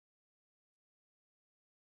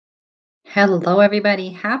Hello, everybody.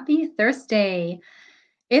 Happy Thursday.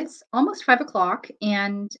 It's almost 5 o'clock,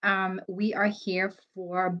 and we are here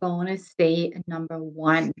for bonus day number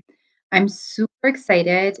one. I'm super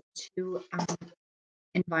excited to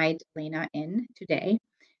invite Elena in today.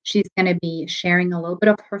 She's going to be sharing a little bit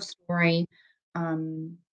of her story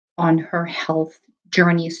um, on her health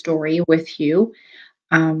journey story with you.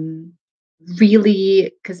 Um,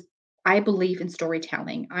 really, because I believe in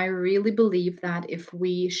storytelling. I really believe that if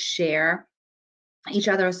we share each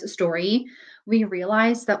other's story, we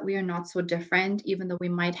realize that we are not so different, even though we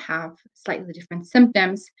might have slightly different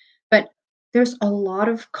symptoms. But there's a lot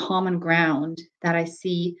of common ground that I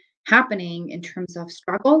see happening in terms of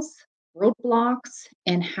struggles, roadblocks,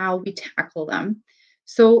 and how we tackle them.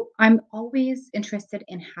 So I'm always interested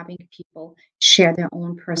in having people share their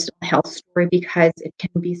own personal health story because it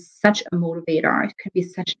can be such a motivator. It can be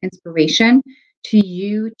such inspiration to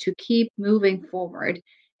you to keep moving forward,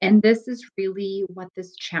 and this is really what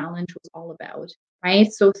this challenge was all about,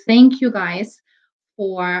 right? So thank you guys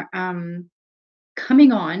for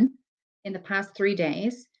coming on in the past 3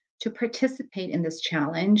 days to participate in this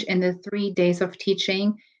challenge, in the 3 days of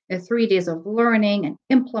teaching, the 3 days of learning and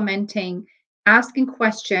implementing, asking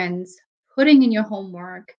questions, putting in your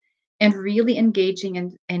homework, and really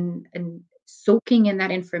engaging and soaking in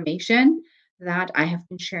that information that I have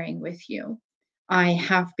been sharing with you. I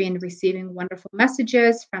have been receiving wonderful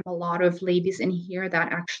messages from a lot of ladies in here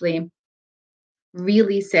that actually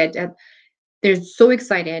really said that they're so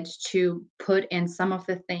excited to put in some of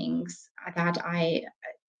the things that I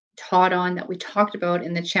taught on, that we talked about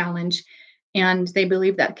in the challenge, and they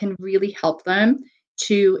believe that can really help them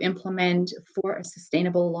to implement for a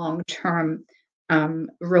sustainable long-term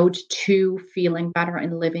road to feeling better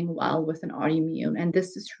and living well with an autoimmune. And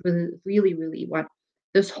this is really what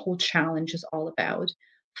this whole challenge is all about.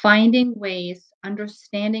 Finding ways,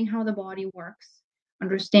 understanding how the body works,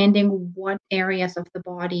 understanding what areas of the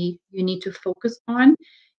body you need to focus on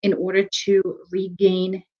in order to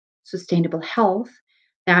regain sustainable health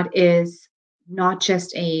that is not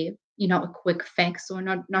just a quick fix, or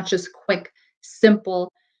not just quick,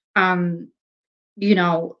 simple, um, you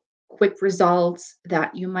know, quick results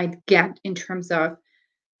that you might get in terms of,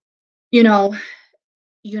 you know,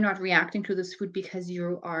 you're not reacting to this food because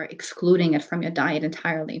you are excluding it from your diet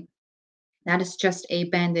entirely. That is just a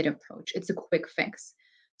band-aid approach. It's a quick fix.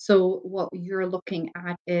 So what you're looking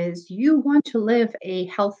at is you want to live a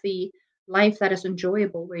healthy life that is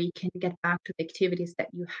enjoyable, where you can get back to the activities that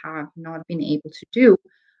you have not been able to do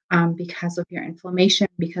because of your inflammation,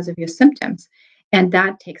 because of your symptoms. And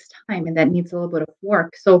that takes time and that needs a little bit of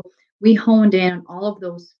work. So we honed in on all of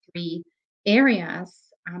those three areas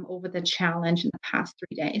over the challenge in the past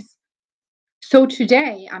 3 days. So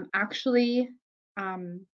today I'm actually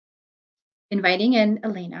um, inviting in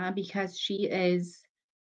Elena because she is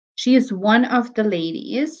one of the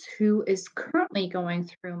ladies who is currently going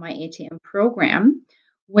through my ATM program,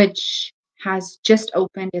 which has just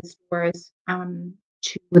opened its doors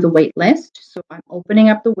to the wait list. So I'm opening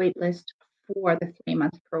up the wait list for the 3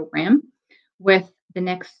 month program, with the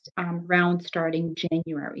next round starting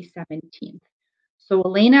January 17th. So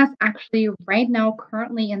Elena is actually right now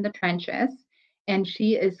currently in the trenches, and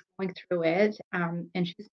she is going through it, and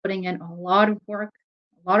she's putting in a lot of work,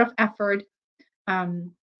 a lot of effort.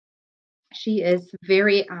 Um, she is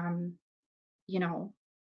very, you know,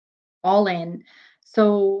 all in.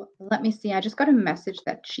 So let me see. I just got a message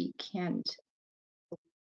that she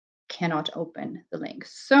cannot open the link.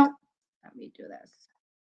 So let me do this.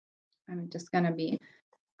 I'm just going to be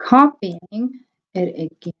copying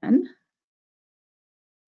it again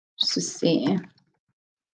just to see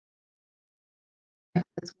if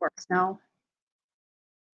this works now.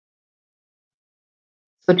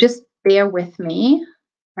 So just bear with me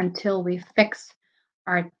until we fix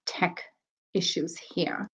our tech issues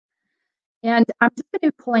here. And I'm just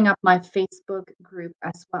going to be pulling up my Facebook group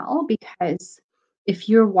as well, because if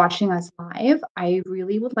you're watching us live, I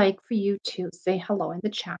really would like for you to say hello in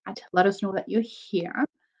the chat. Let us know that you're here,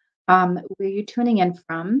 where you're tuning in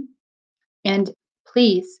from. And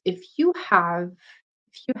please, if you have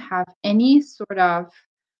any sort of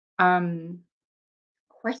um,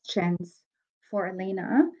 questions for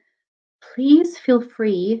Elena, please feel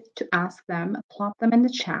free to ask them, plop them in the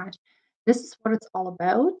chat. This is what it's all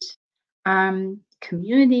about,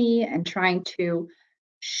 community, and trying to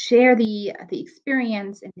share the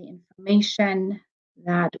experience and the information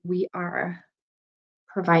that we are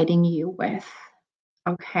providing you with.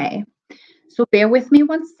 Okay, so bear with me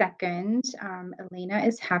 1 second. Elena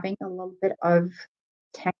is having a little bit of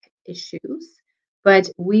tech issues, but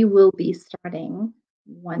we will be starting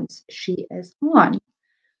once she is on.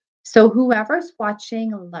 So whoever's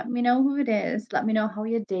watching, let me know who it is. Let me know how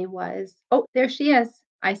your day was. Oh, there she is.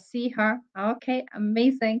 I see her. Okay,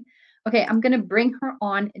 amazing. Okay, I'm going to bring her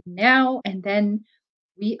on now, and then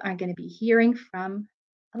we are going to be hearing from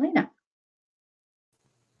Elena.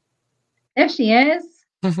 There she is.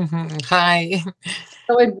 Hi.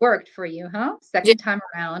 So it worked for you, huh? Yeah, Second time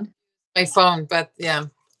around. my phone, but yeah,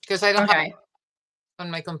 because I don't have Okay. it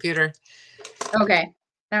on my computer. Okay.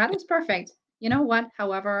 That is perfect. You know what?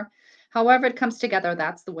 However it comes together,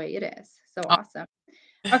 that's the way it is. So Oh, awesome.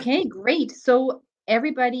 Okay, great. So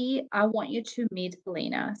everybody, I want you to meet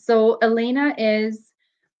Elena. So Elena is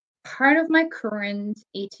part of my current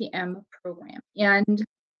ATM program. And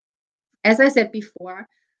as I said before,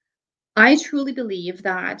 I truly believe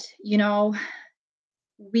that,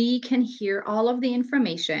 we can hear all of the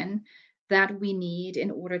information that we need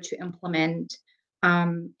in order to implement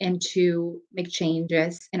and to make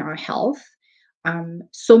changes in our health.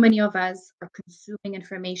 So many of us are consuming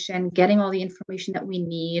information, getting all the information that we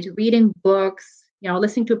need, reading books,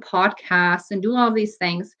 listening to podcasts, and doing all of these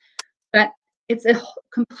things. But it's a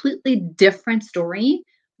completely different story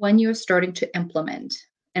when you're starting to implement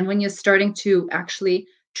and when you're starting to actually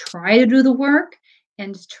try to do the work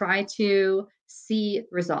and try to see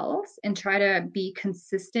results and try to be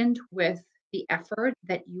consistent with the effort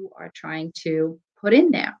that you are trying to put in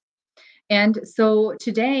there. And so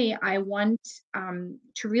today I want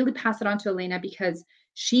to really pass it on to Elena because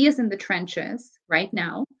she is in the trenches right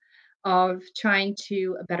now of trying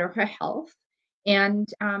to better her health. And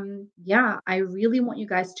yeah, I really want you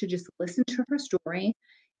guys to just listen to her story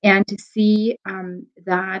and to see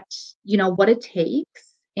that, what it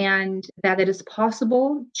takes and that it is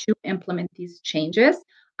possible to implement these changes.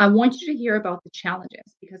 I want you to hear about the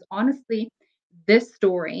challenges because honestly, this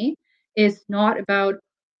story is not about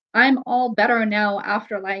I'm all better now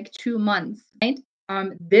after like 2 months, right?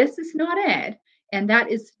 This is not it. And that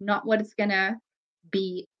is not what it's gonna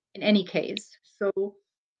be in any case. So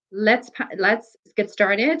let's get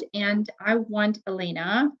started. And I want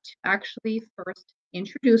Elena to actually first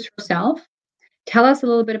introduce herself, tell us a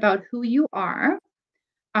little bit about who you are,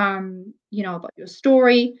 about your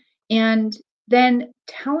story, and then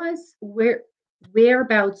tell us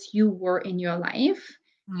whereabouts you were in your life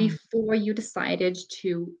mm, before you decided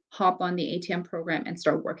to hop on the ATM program and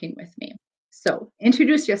start working with me. So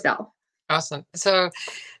introduce yourself. awesome. So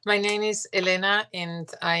my name is Elena, and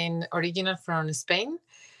I'm original from Spain.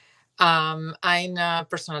 I'm a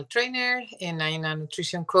personal trainer and I'm a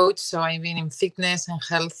nutrition coach. So I've been in fitness and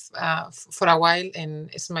health for a while, and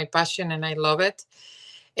it's my passion, and I love it.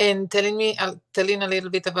 And telling a little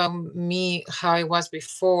bit about me, how I was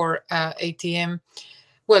before ATM.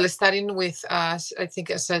 Well, starting with I think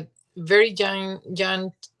as a very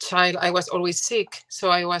young child, I was always sick, so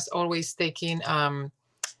I was always taking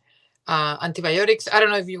antibiotics. I don't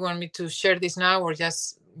know if you want me to share this now or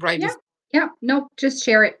just right Yeah. before. Yeah. Nope. Just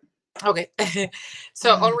share it. Okay,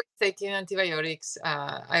 so always taking antibiotics.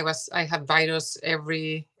 I had virus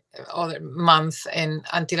every other month, and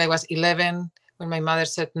until I was 11, when my mother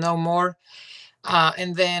said no more.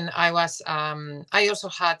 And then I also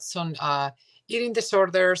had some eating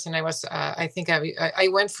disorders, and I think I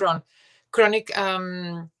went from chronic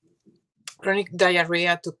chronic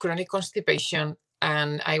diarrhea to chronic constipation,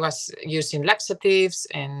 and I was using laxatives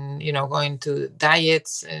and going to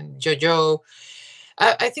diets and yo-yo.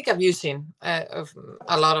 I think I'm using of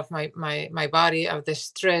a lot of my body, of the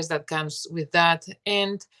stress that comes with that.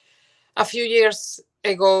 And a few years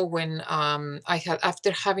ago, when I had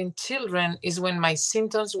after having children, is when my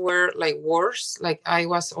symptoms were like worse. Like I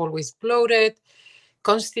was always bloated,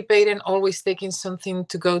 constipated, always taking something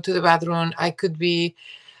to go to the bathroom. I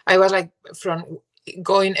was like from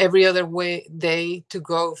going every other day to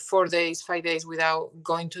go 4 days, 5 days without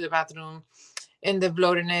going to the bathroom, and the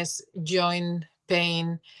bloatedness, joint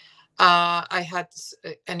pain. I had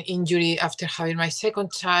an injury after having my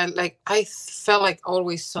second child. Like I felt like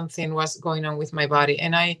always something was going on with my body,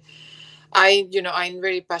 and I'm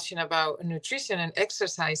very passionate about nutrition and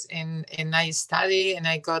exercise, and I study and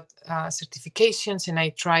I got certifications and I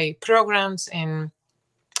try programs,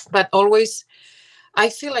 but always I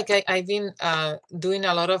feel like I've been doing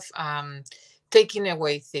a lot of taking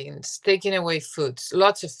away things, taking away foods,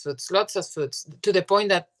 lots of foods, to the point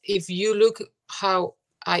that if you look how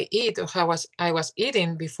I eat or how I was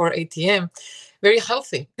eating before ATM, very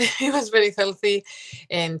healthy. It was very healthy,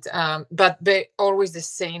 and but they always the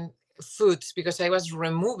same foods because I was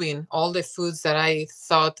removing all the foods that I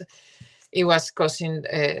thought it was causing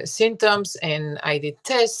symptoms, and I did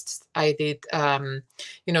tests. I did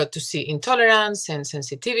to see intolerance and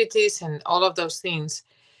sensitivities and all of those things.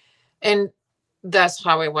 And that's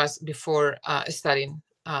how I was before studying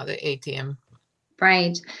the ATM.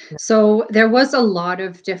 Right. So there was a lot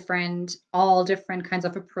of all different kinds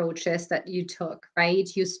of approaches that you took, right?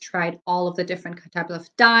 You tried all of the different types of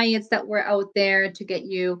diets that were out there to get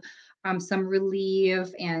you some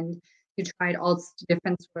relief, and you tried all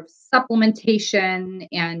different sort of supplementation,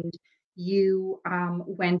 and you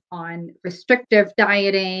went on restrictive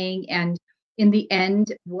dieting. And in the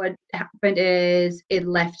end, what happened is it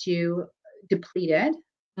left you depleted.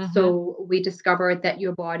 Mm-hmm. So we discovered that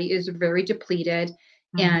your body is very depleted,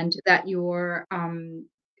 Mm-hmm. and that your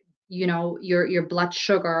blood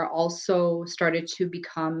sugar also started to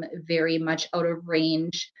become very much out of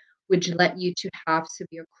range, which led you to have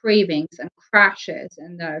severe cravings and crashes,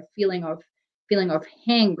 and the feeling of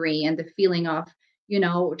hangry, and the feeling of,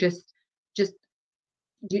 just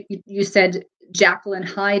you said Jacqueline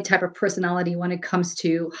Hyde type of personality when it comes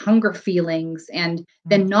to hunger feelings, and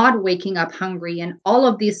then not waking up hungry, and all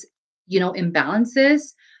of these,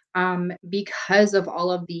 imbalances, because of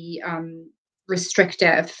all of the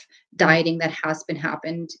restrictive dieting that has been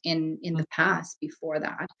happened in the past before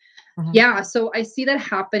that. Mm-hmm. Yeah, so I see that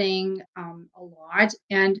happening a lot.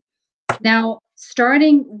 And now,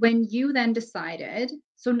 starting when you then decided,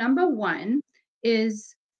 so number one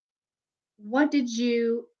is, what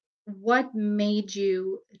made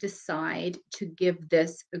you decide to give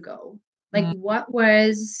this a go? Like, Mm-hmm. what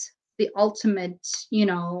was the ultimate,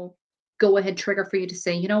 go ahead trigger for you to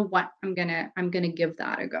say, you know what, I'm gonna give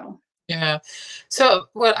that a go? Yeah. So,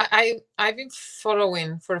 well, I've been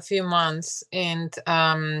following for a few months, and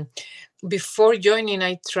before joining,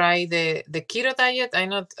 I tried the keto diet. I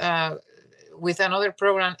not with another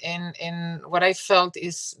program, and what I felt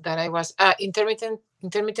is that I was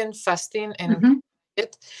intermittent fasting and Mhm.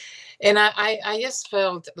 it, and I just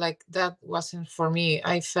felt like that wasn't for me.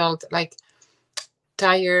 I felt like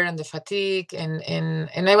tired and the fatigue,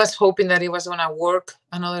 and I was hoping that it was gonna work,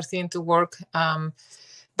 another thing to work.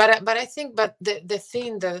 But I think, but the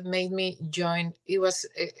thing that made me join, it was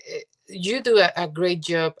you do a great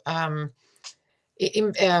job.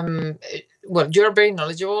 Well, you're very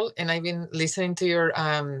knowledgeable, and I've been listening to your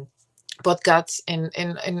podcasts, and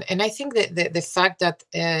I think that the fact that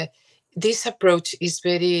this approach is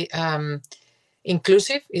very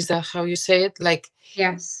inclusive, is that how you say it? Like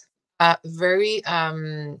Yes. very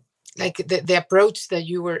like the approach that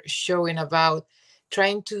you were showing about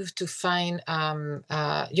trying to find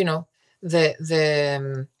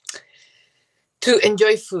the to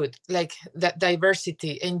enjoy food, like that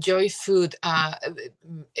diversity, enjoy food,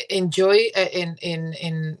 enjoy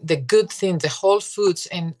in the good things, the whole foods,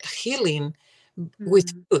 and healing with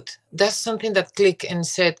Mm. food. That's something that clicked and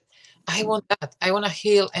said, I want that. I want to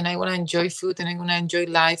heal, and I want to enjoy food, and I want to enjoy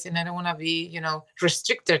life, and I don't want to be,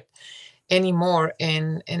 restricted anymore.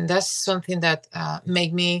 And that's something that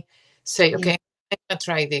made me say, Yeah. okay, I'm gonna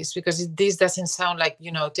try this, because this doesn't sound like,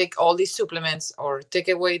 take all these supplements or take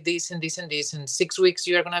away this and this and this, and 6 weeks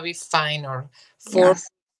you're gonna be fine, or four Yes.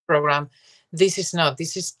 program. This is not.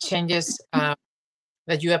 This is changes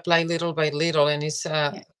that you apply little by little, and it's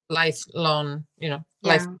Yeah. lifelong.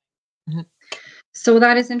 Life. Yeah. Mhm. So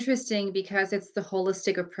that is interesting because it's the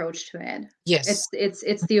holistic approach to it. It's Yes. it's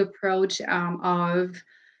it's the approach of,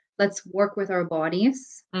 let's work with our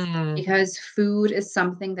bodies, Mm, because food is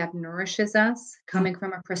something that nourishes us, coming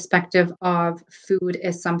from a perspective of food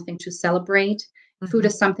is something to celebrate. Food mhm,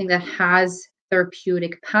 is something that has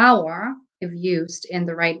therapeutic power if used in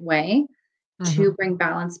the right way to mhm, bring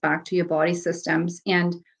balance back to your body systems.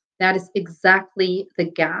 And that is exactly the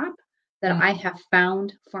gap that mm, I have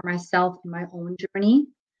found for myself in my own journey,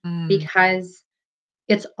 mm, because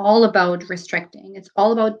it's all about restricting. It's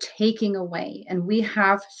all about taking away. And we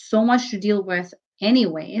have so much to deal with,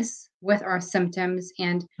 anyways, with our symptoms.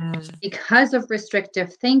 And mm, because of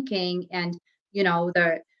restrictive thinking, and,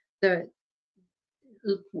 the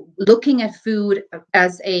looking at food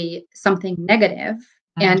as a something negative,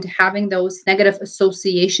 mm, and having those negative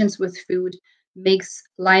associations with food, makes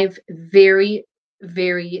life very,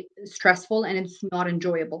 very stressful, and it's not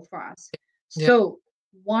enjoyable for us. yeah, So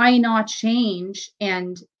why not change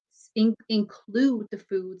and include the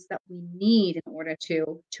foods that we need in order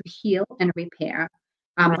to heal and repair,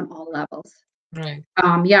 right, on all levels? right.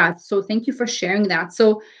 Yeah, so thank you for sharing that.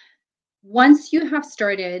 So once you have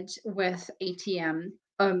started with ATM,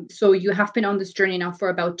 so you have been on this journey now for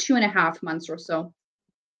about 2.5 months or so.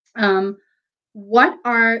 Um, what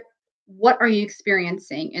are what are you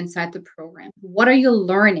experiencing inside the program? What are you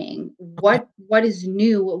learning? What is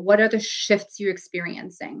new? What are the shifts you're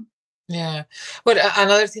experiencing? Yeah. Well,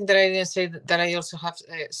 another thing that I didn't say, that I also have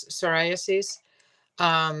psoriasis.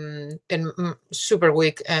 and super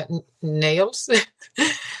weak nails. uh,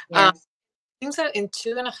 Yes. Things that in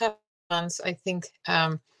 2.5 months, I think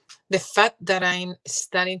the fact that I'm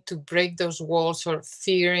starting to break those walls or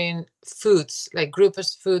fearing foods, like groups of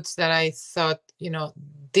foods that I thought,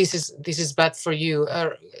 this is bad for you.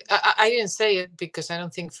 Or I didn't say it because I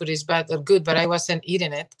don't think food is bad or good, but I wasn't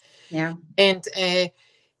eating it. Yeah. And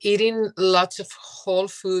eating lots of whole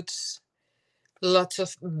foods, lots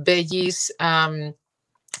of veggies, and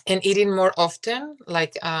eating more often,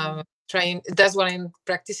 like trying. That's what I'm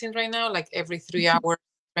practicing right now, like every 3 hours,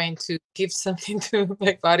 trying to give something to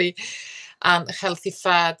my body. Healthy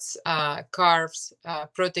fats, carbs,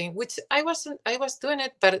 protein, which I was doing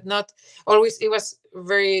it, but not always. It was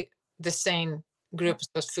very the same groups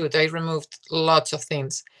of food. I removed lots of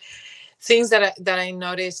things that I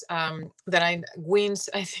noticed, that I wins.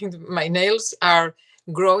 I think my nails are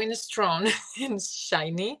growing strong and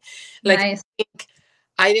shiny. Like, Nice.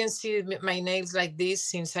 I didn't see my nails like this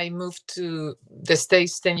since I moved to the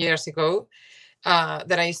States 10 years ago.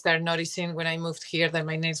 That I started noticing when I moved here that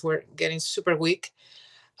my nails were getting super weak.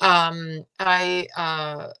 I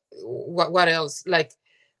what else? Like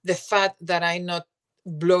the fact that I not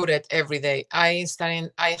bloated every day. I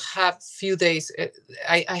have few days.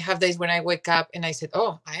 I have days when I wake up and I said,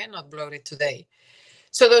 "Oh, I am not bloated today."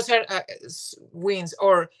 So those are wins.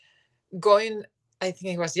 Or going, I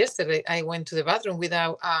think it was yesterday, I went to the bathroom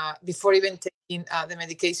without before even taking the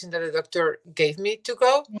medication that the doctor gave me to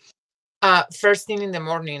go, first thing in the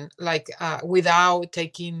morning, like without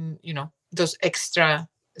taking those extra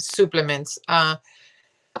supplements.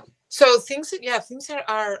 So things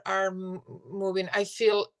are moving. I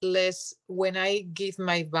feel less when I give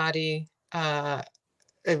my body the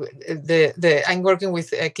I'm working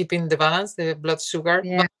with keeping the balance, the blood sugar.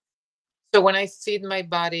 Yeah. So when I feed my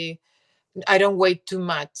body, I don't weigh too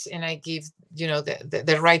much, and I give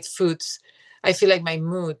the right foods. I feel like my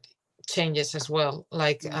mood changes as well,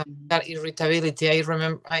 like Mhm. that irritability. I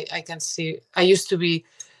remember I can see I used to be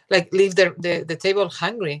like leave the table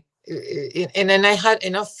hungry, and then I had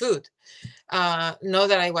enough food. Not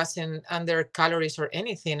that I wasn't under calories or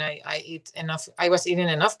anything. I eat enough. I was eating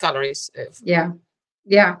enough calories. Yeah.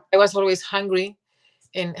 Yeah. I was always hungry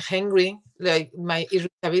and hangry. Like my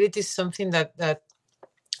irritability is something that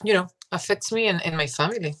affects me and my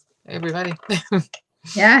family, everybody.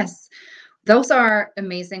 Yes. Those are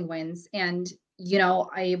amazing wins. And,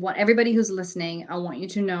 I want everybody who's listening, I want you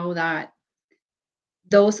to know that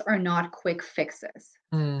those are not quick fixes,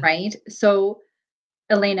 Mm. right? So,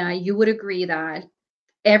 Elena, you would agree that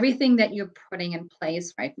everything that you're putting in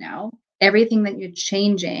place right now, everything that you're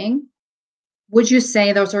changing, would you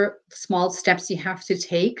say those are small steps you have to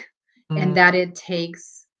take and Mm. that it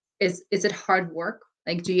takes is it hard work?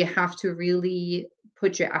 Like, do you have to really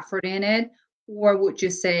put your effort in it? Or would you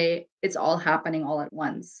say it's all happening all at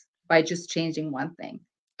once by just changing one thing?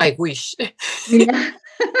 I wish. Yeah.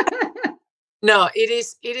 No, it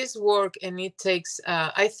is work, and it takes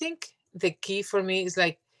I think the key for me is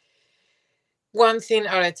like one thing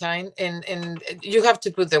at a time, and you have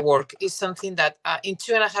to put the work. It's something that in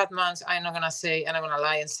 2.5 months I'm not gonna say, and I'm gonna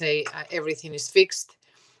lie and say everything is fixed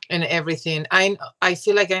and everything. I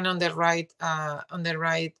feel like I'm on the right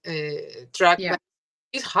track, Yeah. but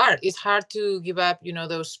it's hard to give up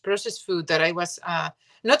those processed food that I was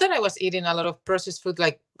not that I was eating a lot of processed food,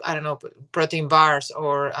 like I don't know, protein bars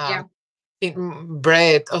or Yeah.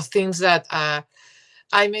 bread, or things that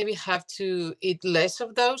I maybe have to eat less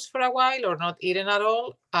of those for a while, or not eating at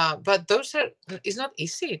all. But it's not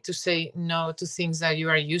easy to say no to things that you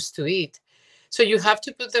are used to eat. So you have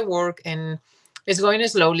to put the work, and it's going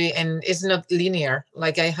slowly, and it's not linear.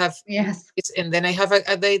 Like I have, Yes. and then I have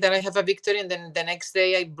a day that I have a victory, and then the next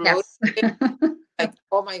day I blow Yes. it. Like,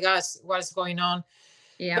 oh my gosh, what's going on?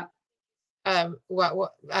 Yeah.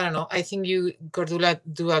 What I don't know. I think you, Cordula,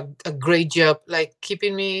 do a great job, like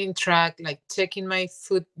keeping me in track, like checking my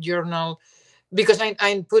food journal, because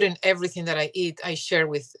I'm putting everything that I eat, I share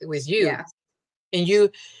with you, Yes.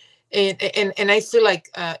 and and I feel like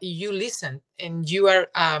you listen, and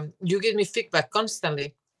you give me feedback,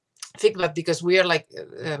 because we are like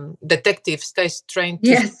detectives that's trying to,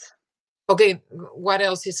 Yes. okay, what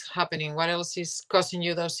else is happening, what else is causing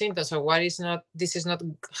you those symptoms, or what is not, this is not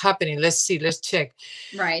happening, let's see, let's check.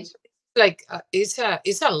 Right. Like it's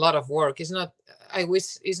a lot of work. It's not, I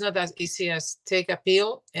wish it's not as easy as take a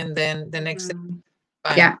pill and then the next day Mhm.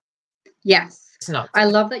 fine. Yeah. Yes. It's not. I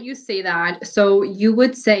love that you say that. So you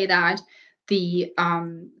would say that the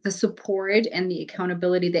support and the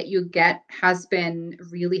accountability that you get has been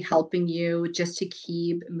really helping you just to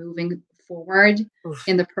keep moving forward Oof.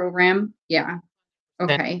 in the program? Yeah.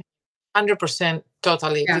 Okay. 100%.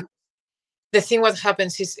 totally. Yeah. The thing what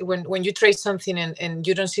happens is when you try something and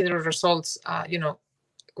you don't see the results,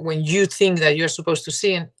 when you think that you're supposed to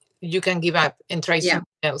see, and you can give up and try Yeah.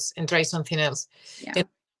 something else and try something else. Yeah. And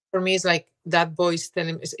for me, it's like that voice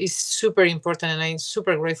telling is super important, and I'm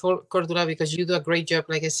super grateful, Cordula, because you do a great job.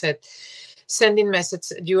 Like I said, sending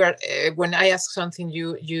messages. You are when I ask something,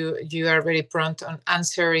 you are very prompt on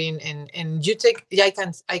answering, and you take. Yeah,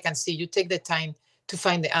 I can see you take the time to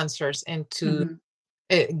find the answers and to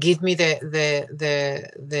give me the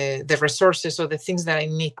resources or the things that I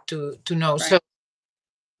need to know. Right. So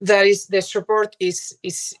that is the support is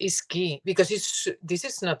key, because this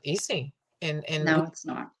is not easy, and No, it's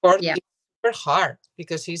not. support Yeah. is super hard,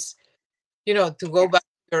 because it's to go Yes. back to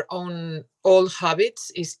your own old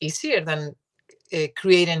habits is easier than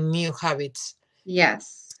creating new habits.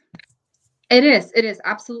 Yes. It is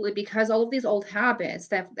absolutely, because all of these old habits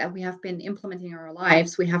that we have been implementing in our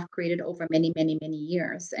lives, we have created over many, many, many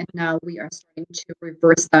years. And now we are starting to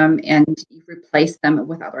reverse them and replace them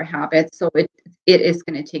with other habits. So it is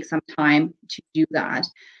going to take some time to do that.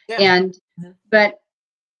 Yeah. And Mhm. but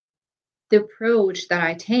the approach that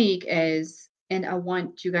I take is, and I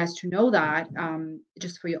want you guys to know that,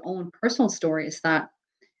 just for your own personal story, is that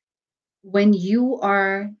when you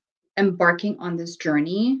are embarking on this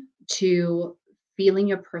journey to feeling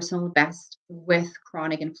your personal best with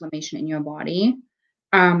chronic inflammation in your body,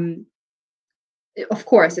 um, of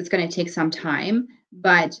course, it's going to take some time,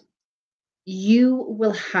 but you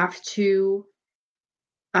will have to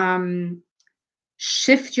um,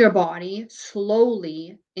 shift your body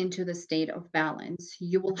slowly into the state of balance.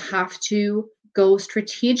 You will have to go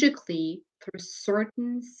strategically through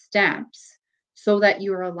certain steps so that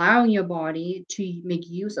you're allowing your body to make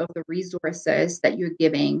use of the resources that you're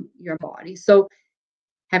giving your body. So,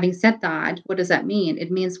 having said that, what does that mean? It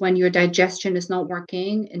means when your digestion is not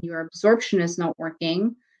working and your absorption is not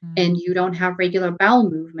working and you don't have regular bowel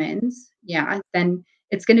movements, yeah, then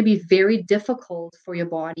it's going to be very difficult for your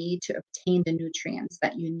body to obtain the nutrients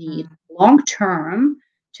that you need long term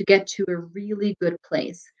to get to a really good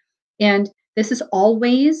place. And this is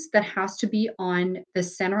always that has to be on the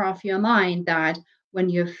center of your mind, that when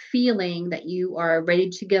you're feeling that you are ready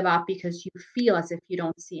to give up because you feel as if you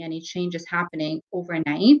don't see any changes happening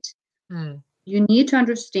overnight, Mm. you need to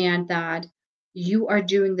understand that you are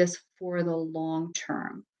doing this for the long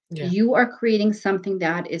term. Yeah. You are creating something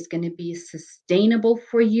that is going to be sustainable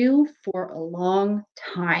for you for a long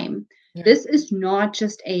time. Yeah. This is not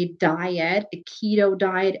just a diet, a keto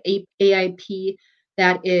diet, AIP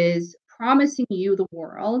that is promising you the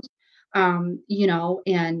world, and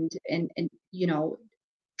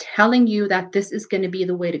telling you that this is going to be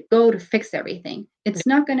the way to go to fix everything. Yeah. It's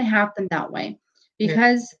not going to happen that way, Yeah.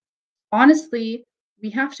 because honestly, we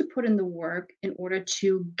have to put in the work in order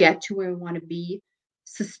to get to where we want to be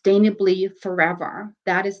sustainably forever.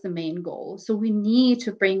 That is the main goal. So we need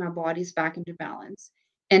to bring our bodies back into balance.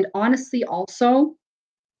 And honestly, also,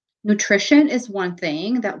 nutrition is one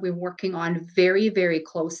thing that we're working on very, very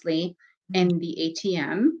closely in the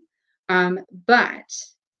ATM. But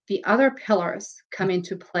the other pillars come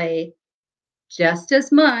into play just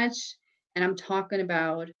as much. And I'm talking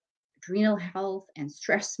about adrenal health and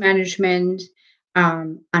stress management,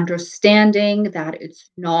 understanding that it's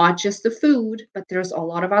not just the food, but there's a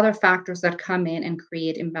lot of other factors that come in and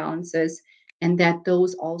create imbalances, and that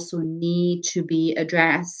those also need to be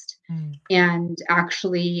addressed. Mm. And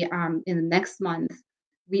actually, in the next month,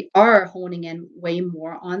 we are honing in way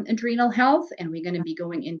more on adrenal health, and we're going to be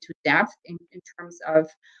going into depth in terms of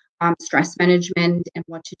stress management and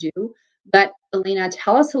what to do. But Elena,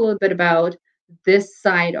 tell us a little bit about this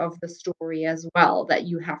side of the story as well that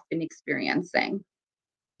you have been experiencing.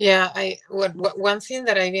 Yeah, one thing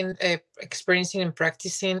that I've been experiencing and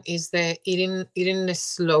practicing is the eating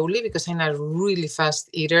slowly, because I'm a really fast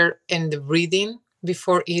eater, and the breathing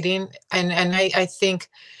before eating, and I think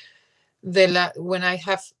when I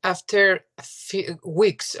have, after a few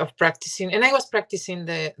weeks of practicing, and I was practicing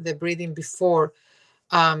the breathing before,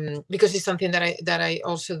 because it's something that I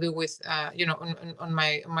also do with on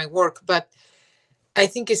my work, but I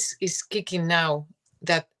think it's kicking now,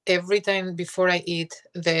 that every time before I eat,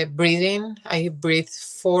 the breathing, I breathe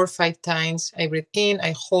 4 or 5 times. I breathe in,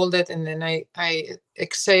 I hold it, and then I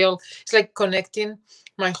exhale. It's like connecting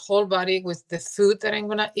my whole body with the food that I'm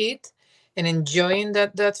gonna eat, and enjoying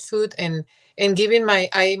that food, and giving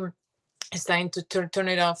I'm starting to turn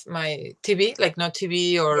it off, my TV, like no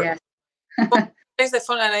TV or Yes. there's the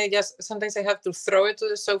phone, and I just sometimes I have to throw it to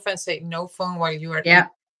the sofa and say no phone while you are eating. Yeah.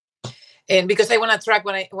 And because I want to track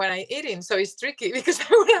when I eating, so it's tricky because I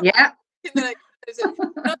want to. Yeah. Then I said,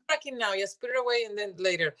 not tracking now. Just put it away, and then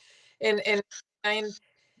later, and I'm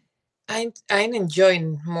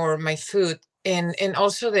enjoying more my food, and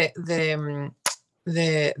also the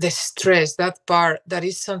stress, that part, that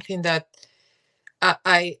is something that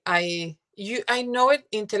I know it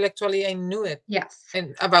intellectually. I knew it, Yes.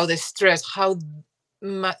 and about the stress, how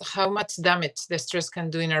much damage the stress can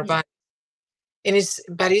do in our Yeah. body. And it's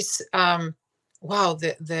wow,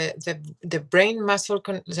 the brain muscle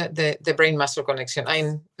the brain muscle connection.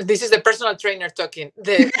 This is the personal trainer talking.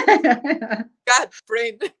 The gut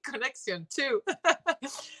brain connection too.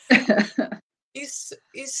 is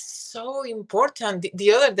so important.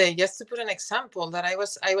 The other day, just to put an example, that I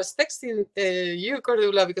was texting you,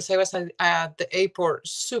 Cordula, because I was at the airport,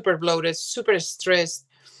 super bloated, super stressed,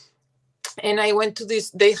 and I went to this.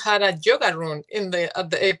 They had a yoga room at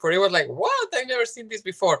the airport. It was like, what? I've never seen this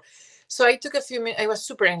before. So I took a few minutes. I was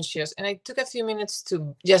super anxious, and I took a few minutes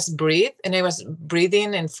to just breathe. And I was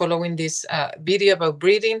breathing and following this video about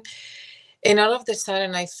breathing. And all of a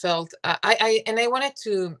sudden, I felt I wanted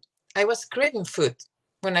to. I was craving food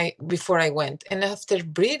before I went, and after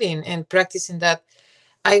breathing and practicing that,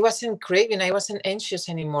 I wasn't craving. I wasn't anxious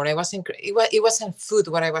anymore. I wasn't. It wasn't food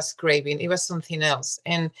what I was craving. It was something else.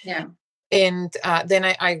 Yeah. And then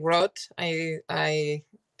I wrote.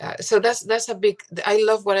 So that's a big.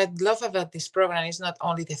 What I love about this program is not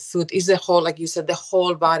only the food. It's the whole, like you said, the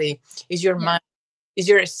whole body. Is your Yeah. mind. Is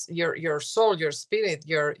your soul, your spirit,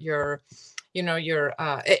 your your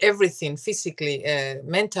everything, physically,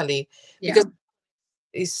 mentally, Yeah. because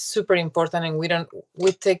it's super important, and we don't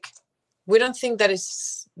think that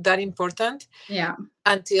is that important Yeah.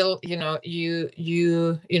 until you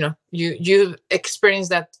experience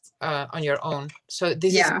that on your own. So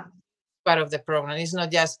this is Yeah. part of the program. It's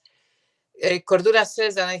not just Cordura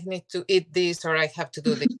says that I need to eat this or I have to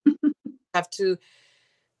do this. I have to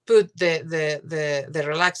put the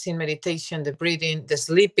relaxing meditation, the breathing, the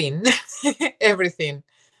sleeping, everything.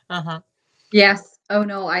 Uh-huh. Yes. Oh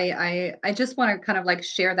no, I just want to kind of like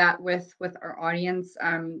share that with our audience.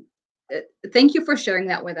 Thank you for sharing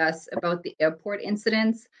that with us about the airport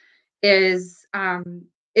incidents. Is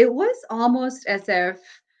It was almost as if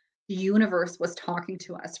the universe was talking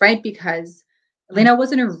to us, right? Because Mm, Elena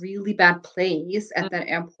was in a really bad place mm, at that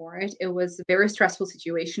airport. It was a very stressful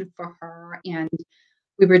situation for her, and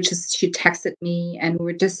we were just she texted me, and we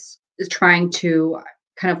were just trying to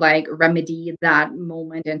kind of like remedy that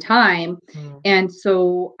moment in time. mm, And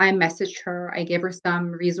so I messaged her. I gave her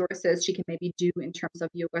some resources she can maybe do in terms of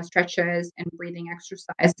yoga stretches and breathing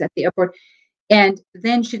exercises at the airport. And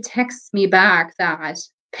then she texts me back that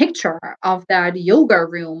picture of that yoga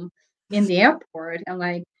room in the airport. And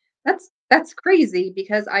like, that's crazy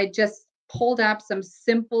because I just pulled up some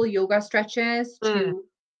simple yoga stretches mm, to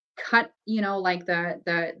cut, like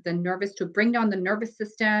the nervous to bring down the nervous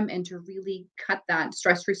system and to really cut that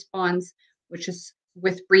stress response, which is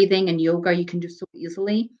with breathing and yoga, you can do so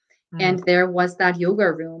easily. mm, And there was that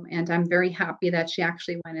yoga room. And I'm very happy that she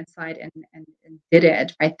actually went inside and did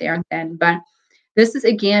it right there and then. But this is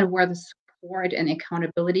again where the support and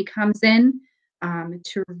accountability comes in,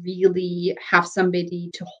 to really have somebody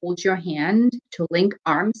to hold your hand, to link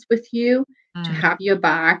arms with you, to mm. have your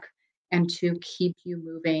back, and to keep you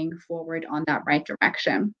moving forward on that right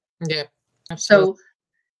direction. Yeah, absolutely. So,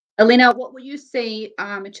 Elena, what would you say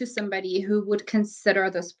to somebody who would consider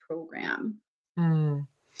this program? Mm.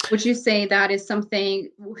 Would you say that is something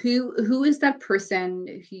who is that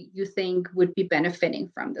person who you think would be benefiting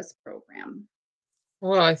from this program?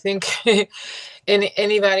 Well, I think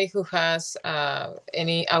anybody who has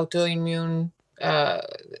any autoimmune uh,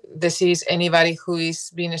 disease, anybody who is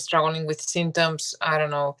been struggling with symptoms, I don't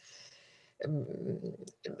know,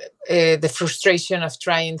 the frustration of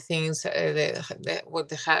trying things, with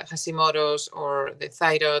the Hashimoto's or the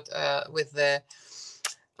thyroid, with the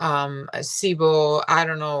SIBO, I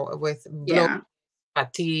don't know, with bloat, Yeah.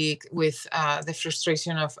 fatigue, with the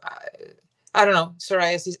frustration of, I don't know,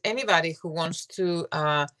 psoriasis. Anybody who wants to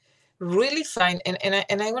really find,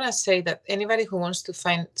 and I want to say that anybody who wants to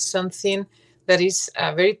find something that is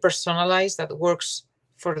very personalized, that works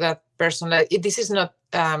for that person. Like this is not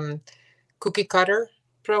cookie cutter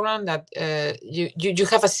program that you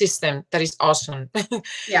have a system that is awesome.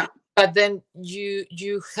 Yeah. But then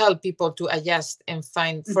you help people to adjust and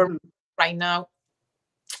find. For Mhm. right now,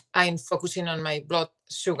 I'm focusing on my blood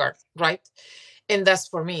sugar, right? And that's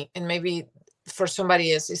for me. And maybe for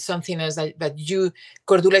somebody else is something else that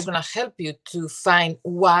Cordula is going to help you to find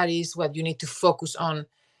what you need to focus on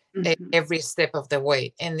Mhm. every step of the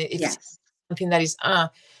way. And if it's Yes. something that is,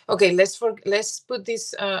 okay, let's put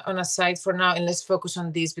this on a side for now, and let's focus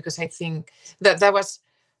on this, because I think that was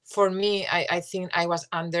for me, I think I was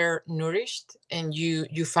undernourished, and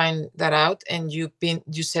you find that out, and you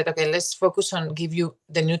said, okay, let's focus on give you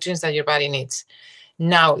the nutrients that your body needs.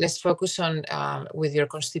 Now let's focus on with your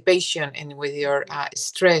constipation and with your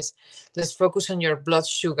stress. Let's focus on your blood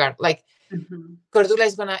sugar. Like Mhm. Cordula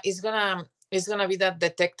is gonna be that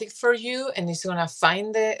detective for you, and it's gonna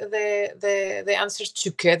find the answers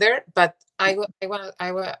together. But I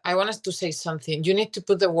want us to say something. You need to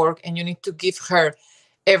put the work, and you need to give her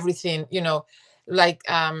everything. Like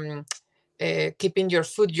keeping your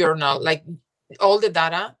food journal, like all the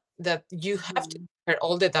data that you have to Mhm. give her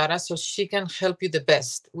all the data, so she can help you the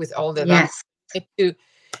best with all the data. Yes.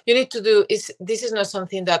 You need to do is this is not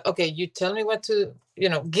something that, okay, you tell me what to,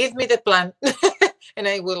 give me the plan and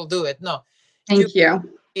I will do it. No, you Thank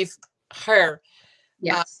you. give her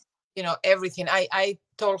uh, Yes. everything. I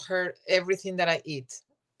told her everything that I eat,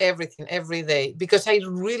 everything every day, because I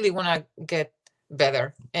really want to get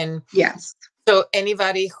better. And Yes. so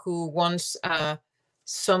anybody who wants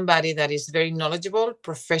somebody that is very knowledgeable,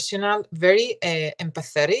 professional, very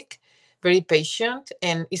empathetic, very patient,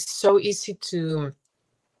 and it's so easy to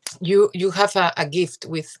you have a gift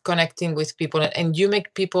with connecting with people, and you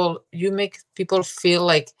make people feel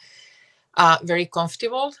like very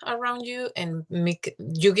comfortable around you, and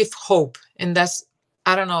you give hope, and that's,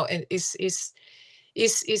 I don't know, it's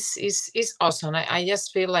awesome. I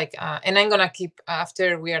just feel like, and I'm gonna keep,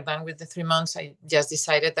 after we are done with the 3 months, I just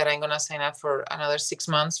decided that I'm gonna sign up for another 6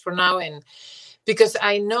 months for now, and because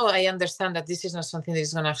I understand that this is not something that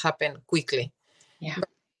is gonna happen quickly. Yeah.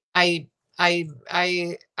 I I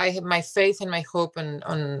have my faith and my hope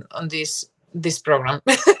on this program.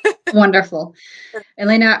 Wonderful.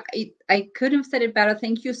 Elena, I could have said it better.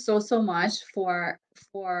 Thank you so, so much for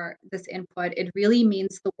this input. It really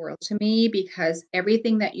means the world to me because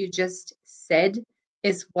everything that you just said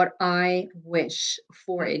is what I wish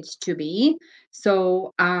for it to be.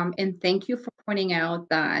 So, and thank you for pointing out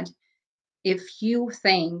that if you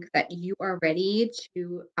think that you are ready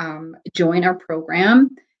to join our program,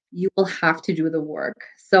 you will have to do the work.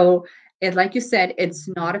 So, like you said, it's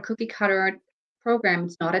not a cookie cutter program,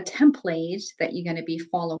 it's not a template that you're going to be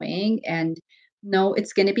following. And no,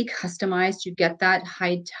 it's going to be customized. You get that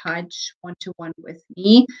high touch one to one with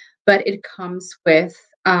me, but it comes with,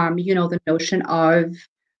 the notion of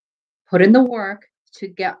put in the work to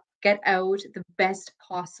get out the best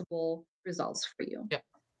possible results for you. Yeah,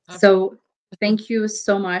 absolutely. So thank you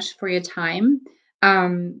so much for your time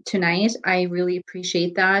tonight. I really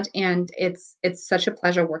appreciate that, and it's such a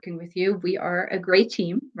pleasure working with you. We are a great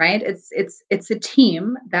team, right? It's a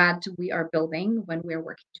team that we are building when we're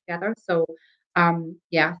working together. So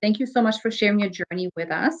yeah, thank you so much for sharing your journey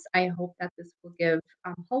with us. I hope that this will give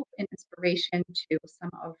hope and inspiration to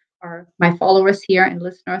some of my followers here and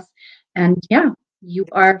listeners. And yeah, you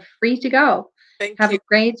are free to go. Thank Have you. a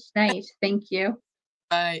great night. Thank you.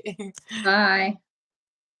 Bye. Bye.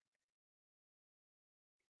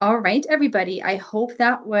 All right, everybody. I hope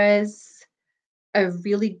that was a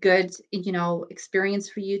really good, experience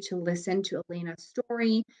for you to listen to Elena's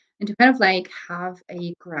story and to kind of like have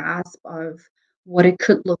a grasp of what it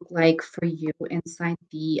could look like for you inside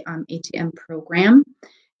the ATM program.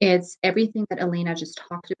 It's everything that Elena just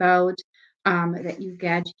talked about. That you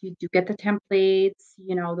get, you do get the templates,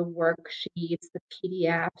 the worksheets, the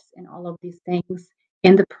PDFs, and all of these things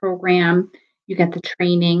in the program. You get the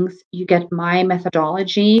trainings, you get my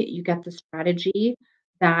methodology, you get the strategy.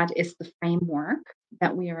 That is the framework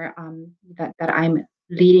that we are that I'm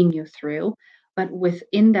leading you through. But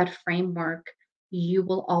within that framework, you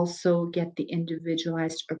will also get the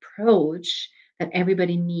individualized approach that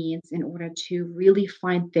everybody needs in order to really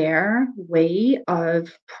find their way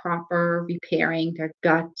of proper repairing their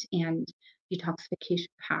gut and detoxification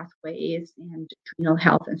pathways and adrenal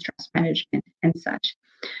health and stress management and such.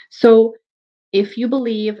 So if you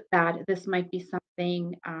believe that this might be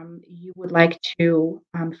something you would like to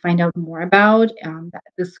find out more about, that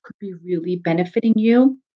this could be really benefiting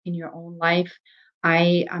you in your own life,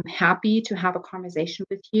 I am happy to have a conversation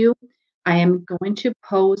with you. I am going to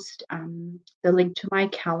post the link to my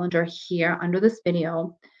calendar here under this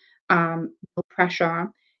video. No pressure.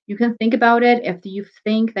 You can think about it if you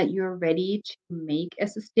think that you're ready to make a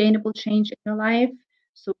sustainable change in your life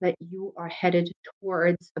so that you are headed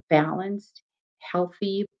towards a balanced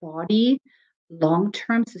healthy body long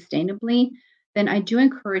term sustainably, then I do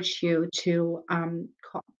encourage you to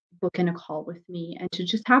book in a call with me and to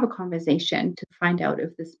just have a conversation to find out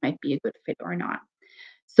if this might be a good fit or not.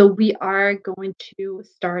 So we are going to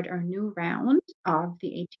start our new round of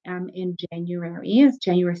the ATM in January. It's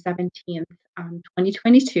January 17th,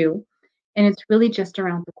 2022. And it's really just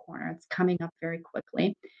around the corner. It's coming up very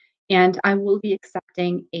quickly. And I will be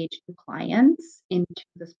accepting age new clients into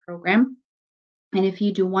this program. And if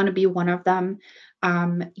you do want to be one of them,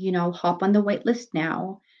 hop on the wait list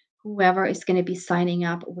now. Whoever is going to be signing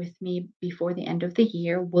up with me before the end of the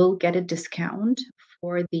year will get a discount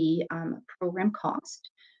for the program cost.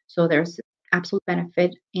 So there's absolute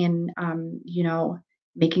benefit in,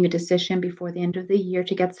 making a decision before the end of the year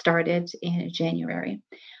to get started in January.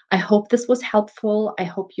 I hope this was helpful. I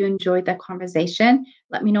hope you enjoyed that conversation.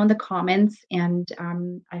 Let me know in the comments, and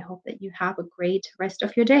I hope that you have a great rest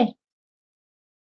of your day.